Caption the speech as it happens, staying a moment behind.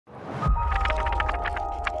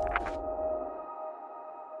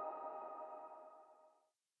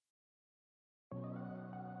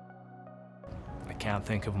can't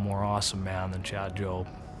think of a more awesome man than Chad Jobe.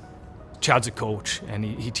 Chad's a coach, and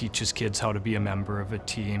he teaches kids how to be a member of a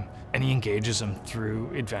team, and he engages them through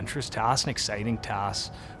adventurous tasks and exciting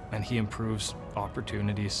tasks, and he improves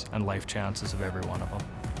opportunities and life chances of every one of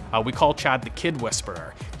them. We call Chad the Kid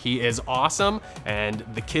Whisperer. He is awesome, and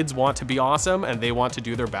the kids want to be awesome, and they want to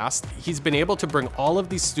do their best. He's been able to bring all of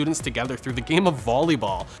these students together through the game of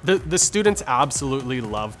volleyball. The students absolutely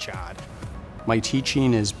love Chad. My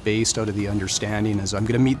teaching is based out of the understanding is I'm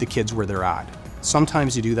going to meet the kids where they're at.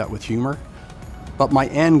 Sometimes you do that with humor, but my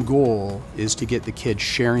end goal is to get the kids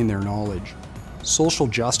sharing their knowledge. Social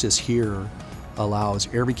justice here allows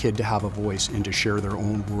every kid to have a voice and to share their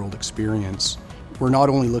own world experience. We're not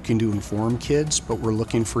only looking to inform kids, but we're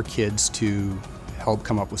looking for kids to help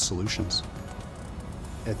come up with solutions.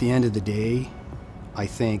 At the end of the day, I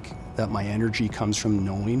think that my energy comes from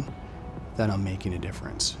knowing that I'm making a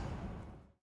difference.